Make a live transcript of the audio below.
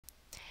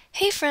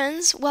Hey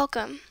friends,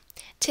 welcome.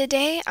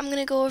 Today I'm going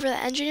to go over the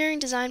engineering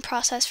design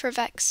process for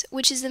VEX,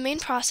 which is the main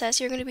process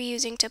you're going to be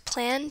using to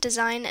plan,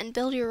 design, and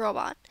build your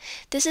robot.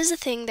 This is the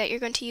thing that you're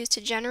going to use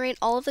to generate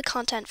all of the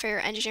content for your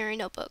engineering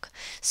notebook.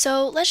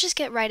 So let's just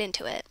get right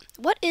into it.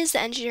 What is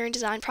the engineering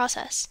design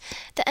process?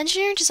 The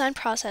engineering design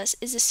process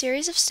is a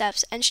series of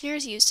steps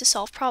engineers use to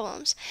solve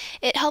problems.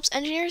 It helps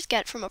engineers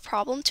get from a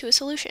problem to a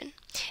solution.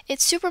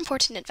 It's super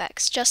important in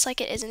VEX, just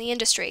like it is in the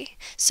industry.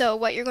 So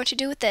what you're going to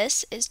do with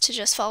this is to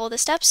just follow the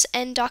steps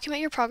and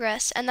document your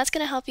progress, and that's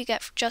going to help you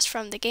get just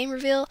from the game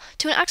reveal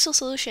to an actual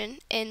solution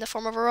in the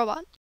form of a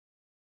robot.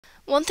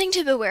 One thing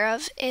to be aware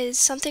of is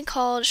something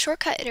called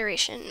shortcut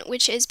iteration,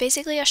 which is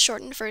basically a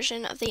shortened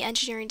version of the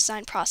engineering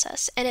design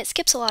process, and it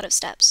skips a lot of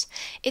steps.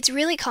 It's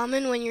really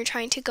common when you're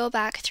trying to go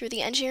back through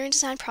the engineering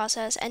design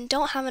process and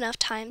don't have enough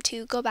time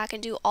to go back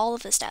and do all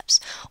of the steps,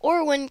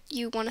 or when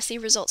you want to see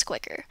results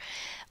quicker.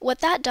 What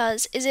that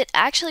does is it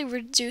actually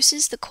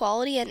reduces the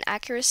quality and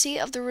accuracy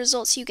of the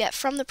results you get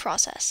from the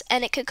process,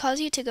 and it could cause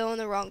you to go in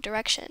the wrong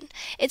direction.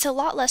 It's a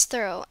lot less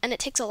thorough, and it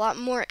takes a lot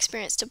more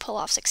experience to pull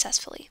off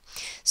successfully.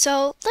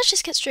 So let's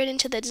just get straight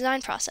into the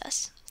design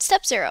process.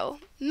 Step 0.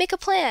 Make a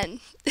plan.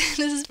 This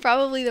is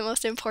probably the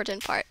most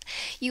important part.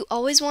 You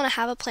always want to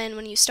have a plan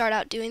when you start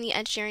out doing the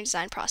engineering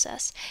design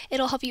process.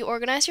 It'll help you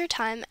organize your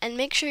time and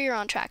make sure you're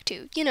on track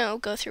to,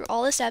 go through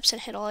all the steps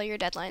and hit all your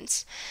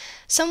deadlines.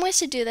 Some ways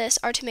to do this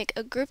are to make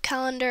a group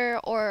calendar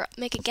or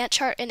make a Gantt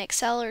chart in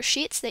Excel or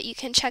Sheets that you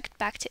can check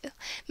back to.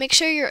 Make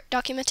sure you're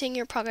documenting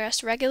your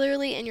progress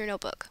regularly in your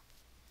notebook.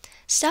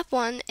 Step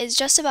 1 is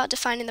just about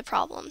defining the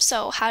problem.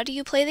 So how do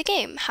you play the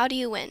game? How do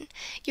you win?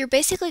 You're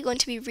basically going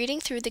to be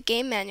reading through the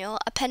game manual,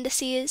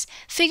 appendices,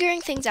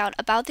 figuring things out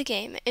about the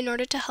game in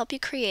order to help you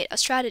create a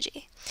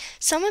strategy.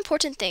 Some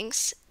important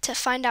things to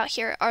find out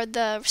here are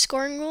the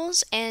scoring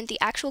rules and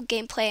the actual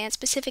gameplay and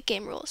specific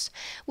game rules,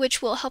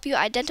 which will help you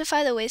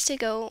identify the ways to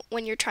go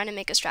when you're trying to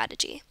make a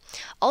strategy.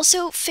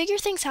 Also, figure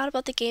things out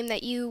about the game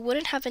that you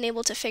wouldn't have been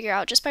able to figure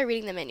out just by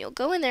reading the manual.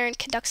 Go in there and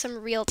conduct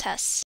some real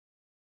tests.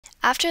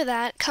 After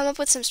that, come up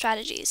with some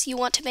strategies. You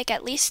want to make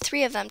at least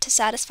 3 of them to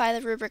satisfy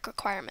the rubric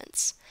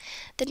requirements.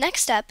 The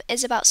next step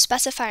is about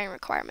specifying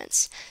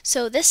requirements.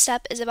 So this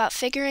step is about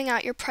figuring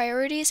out your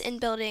priorities in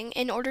building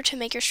in order to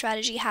make your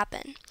strategy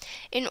happen.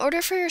 In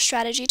order for your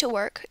strategy to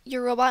work,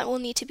 your robot will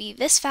need to be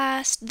this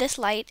fast, this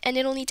light, and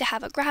it'll need to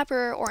have a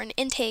grabber or an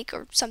intake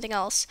or something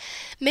else.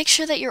 Make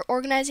sure that you're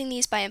organizing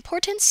these by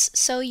importance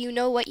so you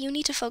know what you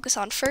need to focus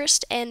on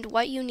first and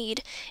what you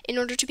need in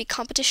order to be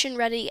competition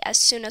ready as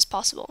soon as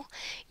possible.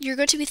 You're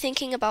going to be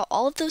thinking about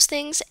all of those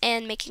things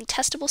and making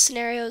testable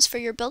scenarios for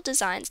your built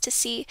designs to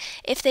see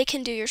if they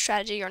can do your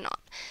strategy or not.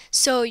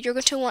 So you're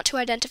going to want to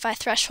identify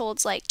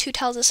thresholds like 2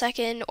 tiles a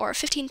second or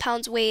 15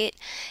 pounds weight,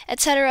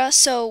 etc.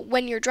 So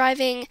when you're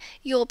driving,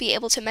 you'll be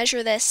able to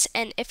measure this,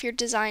 and if your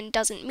design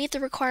doesn't meet the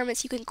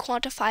requirements, you can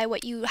quantify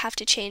what you have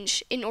to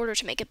change in order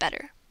to make it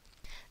better.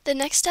 The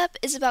next step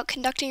is about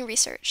conducting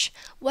research.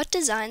 What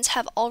designs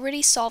have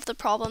already solved the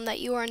problem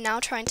that you are now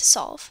trying to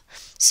solve?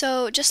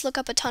 So just look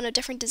up a ton of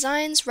different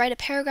designs, write a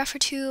paragraph or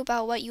 2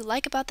 about what you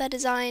like about that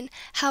design,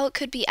 how it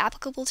could be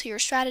applicable to your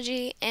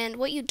strategy, and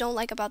what you don't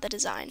like about the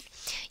design.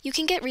 You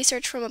can get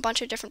research from a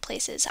bunch of different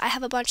places. I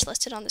have a bunch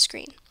listed on the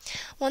screen.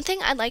 One thing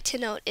I'd like to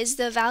note is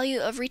the value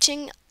of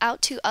reaching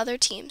out to other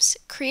teams.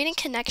 Creating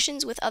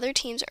connections with other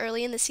teams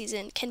early in the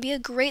season can be a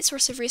great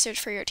source of research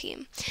for your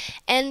team,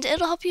 and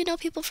it'll help you know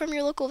people from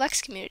your local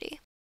VEX community.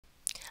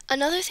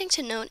 Another thing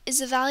to note is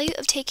the value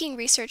of taking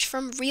research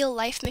from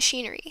real-life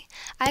machinery.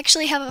 I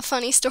actually have a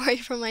funny story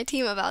from my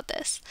team about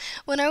this.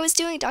 When I was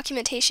doing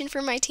documentation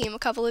for my team a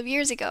couple of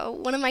years ago,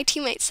 one of my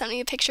teammates sent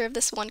me a picture of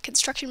this one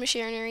construction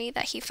machinery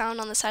that he found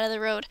on the side of the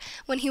road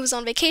when he was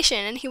on vacation,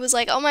 and he was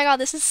like, "Oh my god,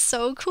 this is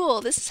so cool.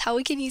 This is how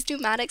we can use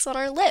pneumatics on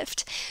our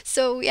lift."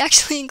 So we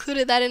actually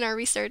included that in our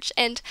research,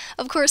 and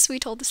of course we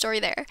told the story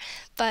there.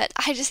 But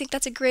I just think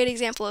that's a great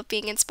example of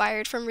being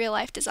inspired from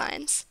real-life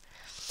designs.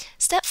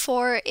 Step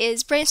 4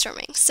 is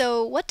brainstorming.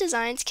 So what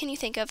designs can you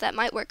think of that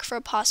might work for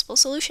a possible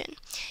solution?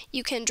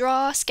 You can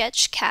draw,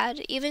 sketch,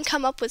 CAD, even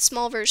come up with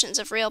small versions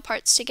of real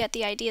parts to get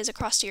the ideas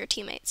across to your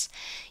teammates.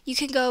 You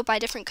can go by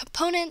different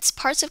components,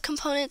 parts of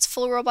components,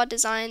 full robot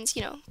designs,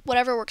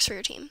 whatever works for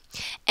your team.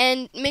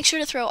 And make sure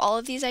to throw all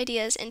of these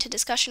ideas into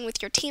discussion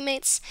with your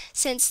teammates,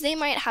 since they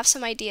might have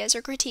some ideas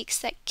or critiques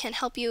that can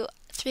help you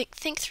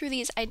think through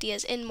these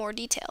ideas in more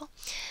detail.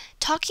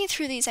 Talking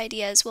through these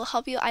ideas will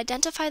help you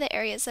identify the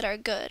areas that are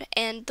good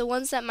and the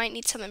ones that might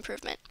need some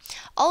improvement,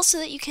 all so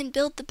that you can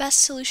build the best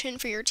solution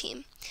for your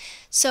team.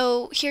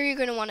 So here you're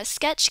going to want to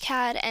sketch,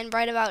 CAD, and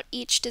write about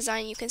each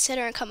design you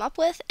consider and come up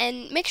with,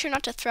 and make sure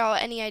not to throw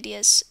out any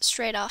ideas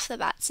straight off the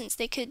bat, since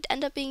they could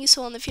end up being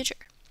useful in the future.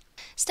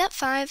 Step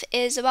 5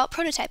 is about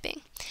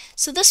prototyping.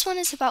 So this one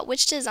is about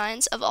which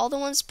designs of all the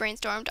ones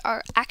brainstormed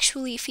are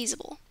actually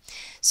feasible.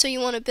 So you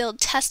want to build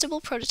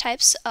testable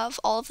prototypes of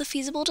all of the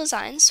feasible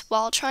designs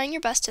while trying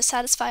your best to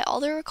satisfy all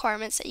the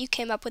requirements that you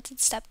came up with in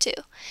step 2.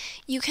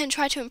 You can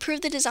try to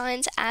improve the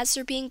designs as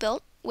they're being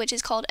built, which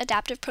is called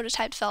adaptive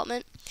prototype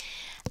development.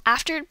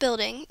 After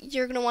building,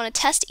 you're going to want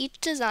to test each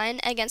design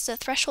against the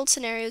threshold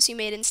scenarios you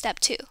made in step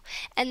 2.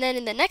 And then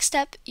in the next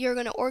step, you're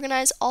going to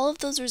organize all of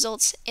those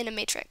results in a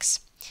matrix.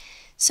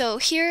 So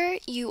here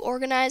you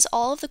organize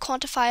all of the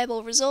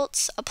quantifiable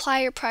results,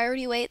 apply your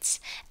priority weights,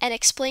 and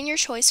explain your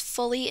choice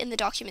fully in the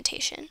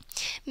documentation.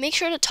 Make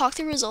sure to talk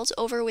the results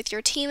over with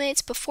your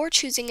teammates before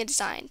choosing a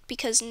design,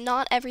 because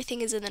not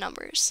everything is in the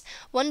numbers.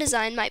 One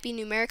design might be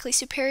numerically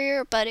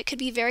superior, but it could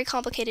be very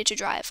complicated to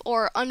drive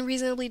or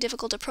unreasonably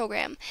difficult to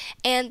program,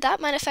 and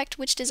that might affect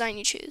which design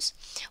you choose.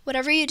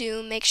 Whatever you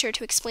do, make sure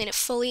to explain it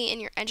fully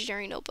in your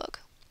engineering notebook.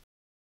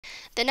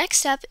 The next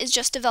step is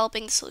just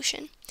developing the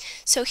solution.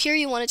 So here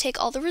you want to take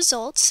all the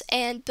results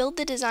and build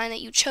the design that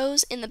you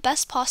chose in the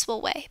best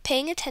possible way,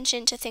 paying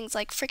attention to things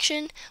like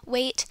friction,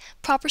 weight,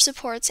 proper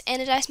supports,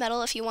 anodized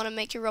metal if you want to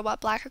make your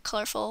robot black or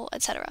colorful,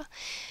 etc.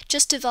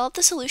 Just develop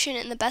the solution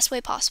in the best way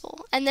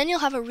possible, and then you'll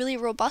have a really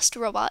robust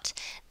robot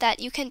that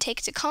you can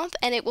take to comp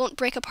and it won't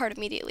break apart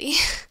immediately.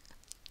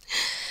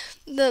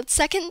 The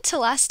second to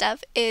last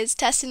step is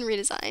test and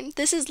redesign.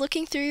 This is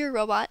looking through your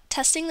robot,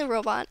 testing the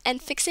robot,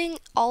 and fixing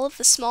all of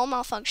the small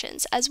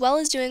malfunctions, as well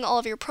as doing all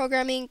of your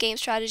programming, game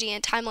strategy,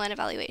 and timeline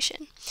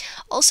evaluation.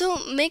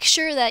 Also, make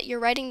sure that you're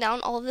writing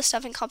down all of the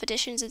stuff in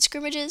competitions and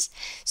scrimmages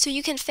so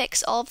you can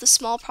fix all of the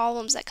small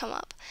problems that come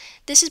up.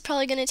 This is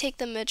probably going to take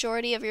the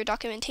majority of your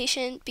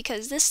documentation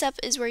because this step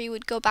is where you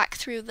would go back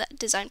through the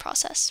design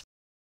process.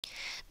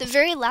 The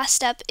very last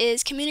step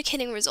is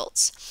communicating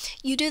results.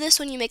 You do this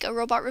when you make a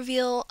robot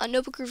reveal, a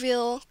notebook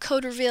reveal,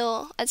 code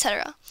reveal,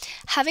 etc.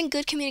 Having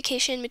good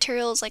communication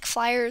materials like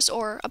flyers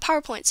or a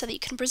PowerPoint so that you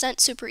can present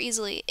super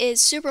easily is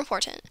super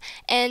important.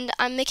 And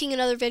I'm making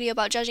another video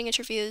about judging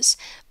interviews,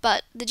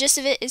 but the gist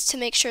of it is to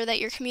make sure that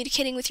you're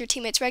communicating with your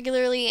teammates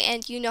regularly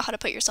and you know how to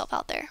put yourself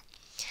out there.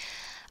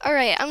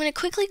 Alright, I'm going to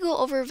quickly go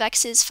over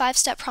VEX's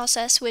 5-step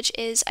process, which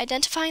is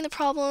identifying the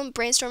problem,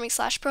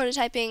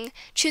 brainstorming/prototyping,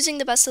 choosing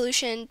the best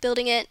solution,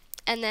 building it,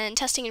 and then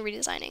testing and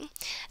redesigning.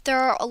 There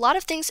are a lot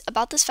of things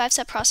about this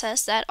 5-step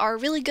process that are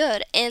really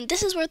good, and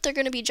this is what they're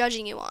going to be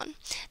judging you on.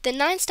 The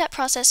 9-step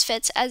process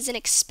fits as an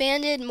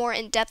expanded, more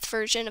in-depth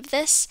version of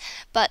this,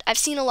 but I've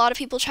seen a lot of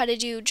people try to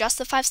do just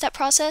the 5-step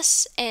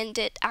process, and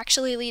it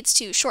actually leads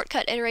to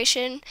shortcut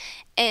iteration,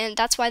 and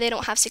that's why they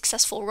don't have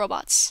successful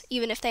robots,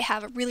 even if they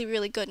have a really,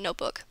 really good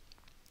notebook.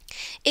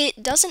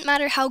 It doesn't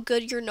matter how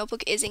good your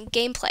notebook is in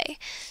gameplay.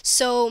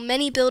 So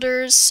many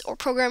builders or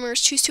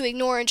programmers choose to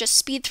ignore and just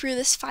speed through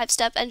this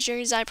 5-step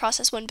engineering design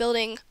process when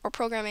building or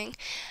programming.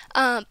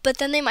 But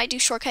then they might do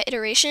shortcut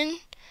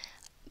iteration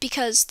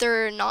because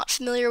they're not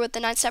familiar with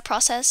the 9-step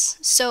process.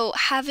 So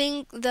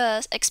having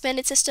the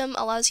expanded system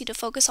allows you to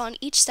focus on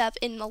each step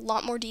in a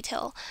lot more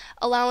detail,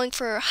 allowing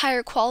for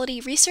higher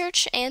quality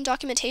research and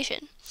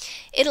documentation.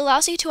 It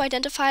allows you to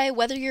identify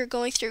whether you're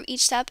going through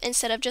each step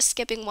instead of just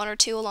skipping 1 or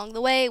 2 along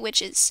the way,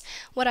 which is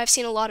what I've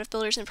seen a lot of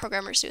builders and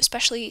programmers do,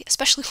 especially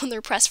when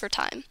they're pressed for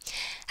time.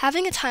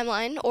 Having a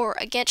timeline or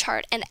a Gantt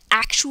chart and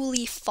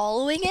actually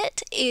following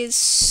it is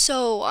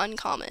so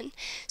uncommon.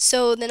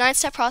 So the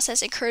 9-step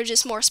process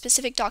encourages more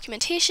specific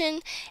documentation,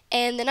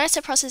 and the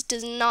 9-step process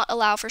does not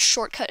allow for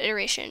shortcut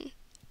iteration,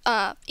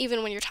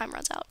 even when your time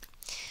runs out.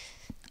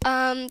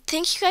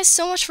 Thank you guys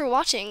so much for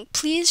watching.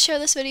 Please share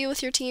this video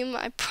with your team.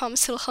 I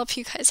promise it'll help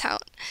you guys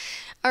out.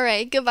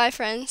 Alright, goodbye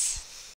friends.